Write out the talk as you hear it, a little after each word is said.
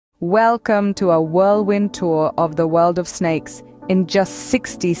Welcome to a whirlwind tour of the world of snakes. In just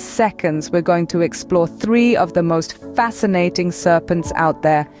 60 seconds, we're going to explore three of the most fascinating serpents out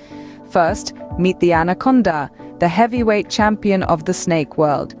there. First, meet the anaconda, the heavyweight champion of the snake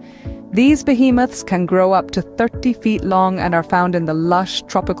world. These behemoths can grow up to 30 feet long and are found in the lush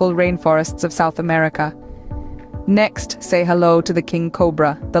tropical rainforests of South America. Next, say hello to the king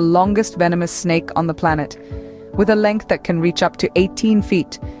cobra, the longest venomous snake on the planet. With a length that can reach up to 18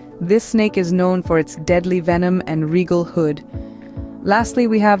 feet, this snake is known for its deadly venom and regal hood. Lastly,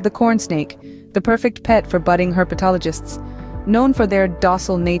 we have the corn snake, the perfect pet for budding herpetologists. Known for their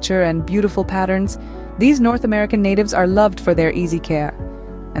docile nature and beautiful patterns, these North American natives are loved for their easy care.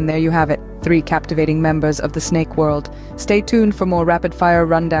 And there you have it, three captivating members of the snake world. Stay tuned for more rapid-fire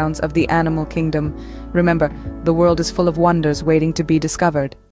rundowns of the animal kingdom. Remember, the world is full of wonders waiting to be discovered.